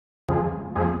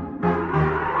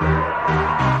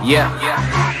Yeah.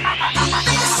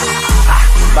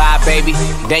 Bye, baby.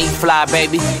 Then you fly,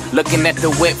 baby. Looking at the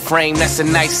whip frame, that's a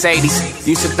nice 80s.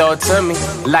 Used to throw it to me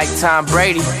like Tom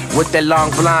Brady. With that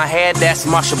long blonde hair, that's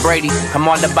Marsha Brady. I'm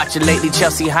all about you lately,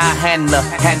 Chelsea high handler.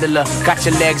 Got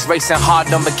your legs racing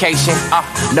hard on vacation.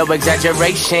 No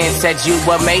exaggeration, said you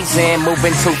amazing.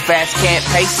 Moving too fast, can't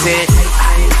pace it.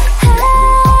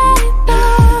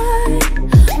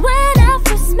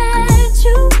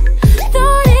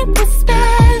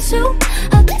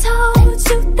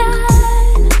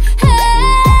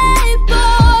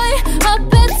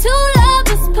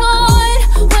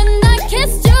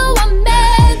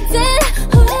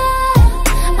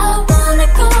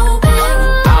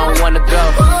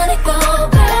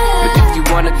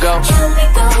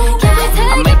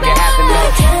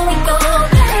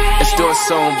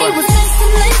 Soon, but it was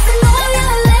listen, oh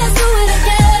yeah, let's do it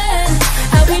again.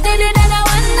 How we did it and I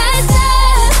one night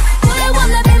stand. Boy, I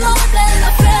wanna be more than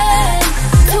a friend.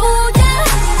 Oh yeah,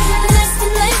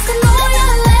 listen, oh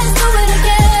yeah, let's do it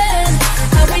again.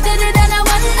 How we did it and I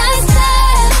one night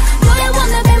stand. Boy, I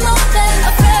wanna be more than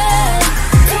a friend.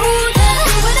 Oh yeah,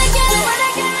 do it again.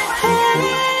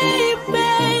 Hey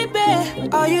baby,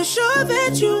 are you sure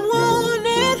that you want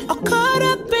it? Or caught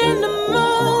up in the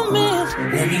moment?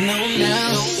 Let me know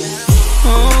now.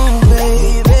 Oh,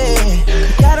 baby,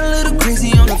 got a little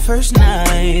crazy on the first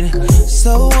night,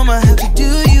 so I'ma have to do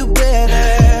you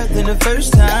better than the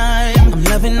first time. I'm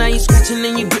loving how you scratching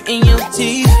and you gritting your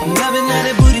teeth. I'm loving how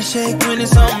that booty shake when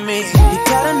it's on me. You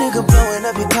got a nigga blowing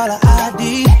up your caller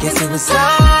ID. Guess it was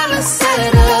all a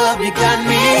setup. You got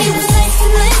me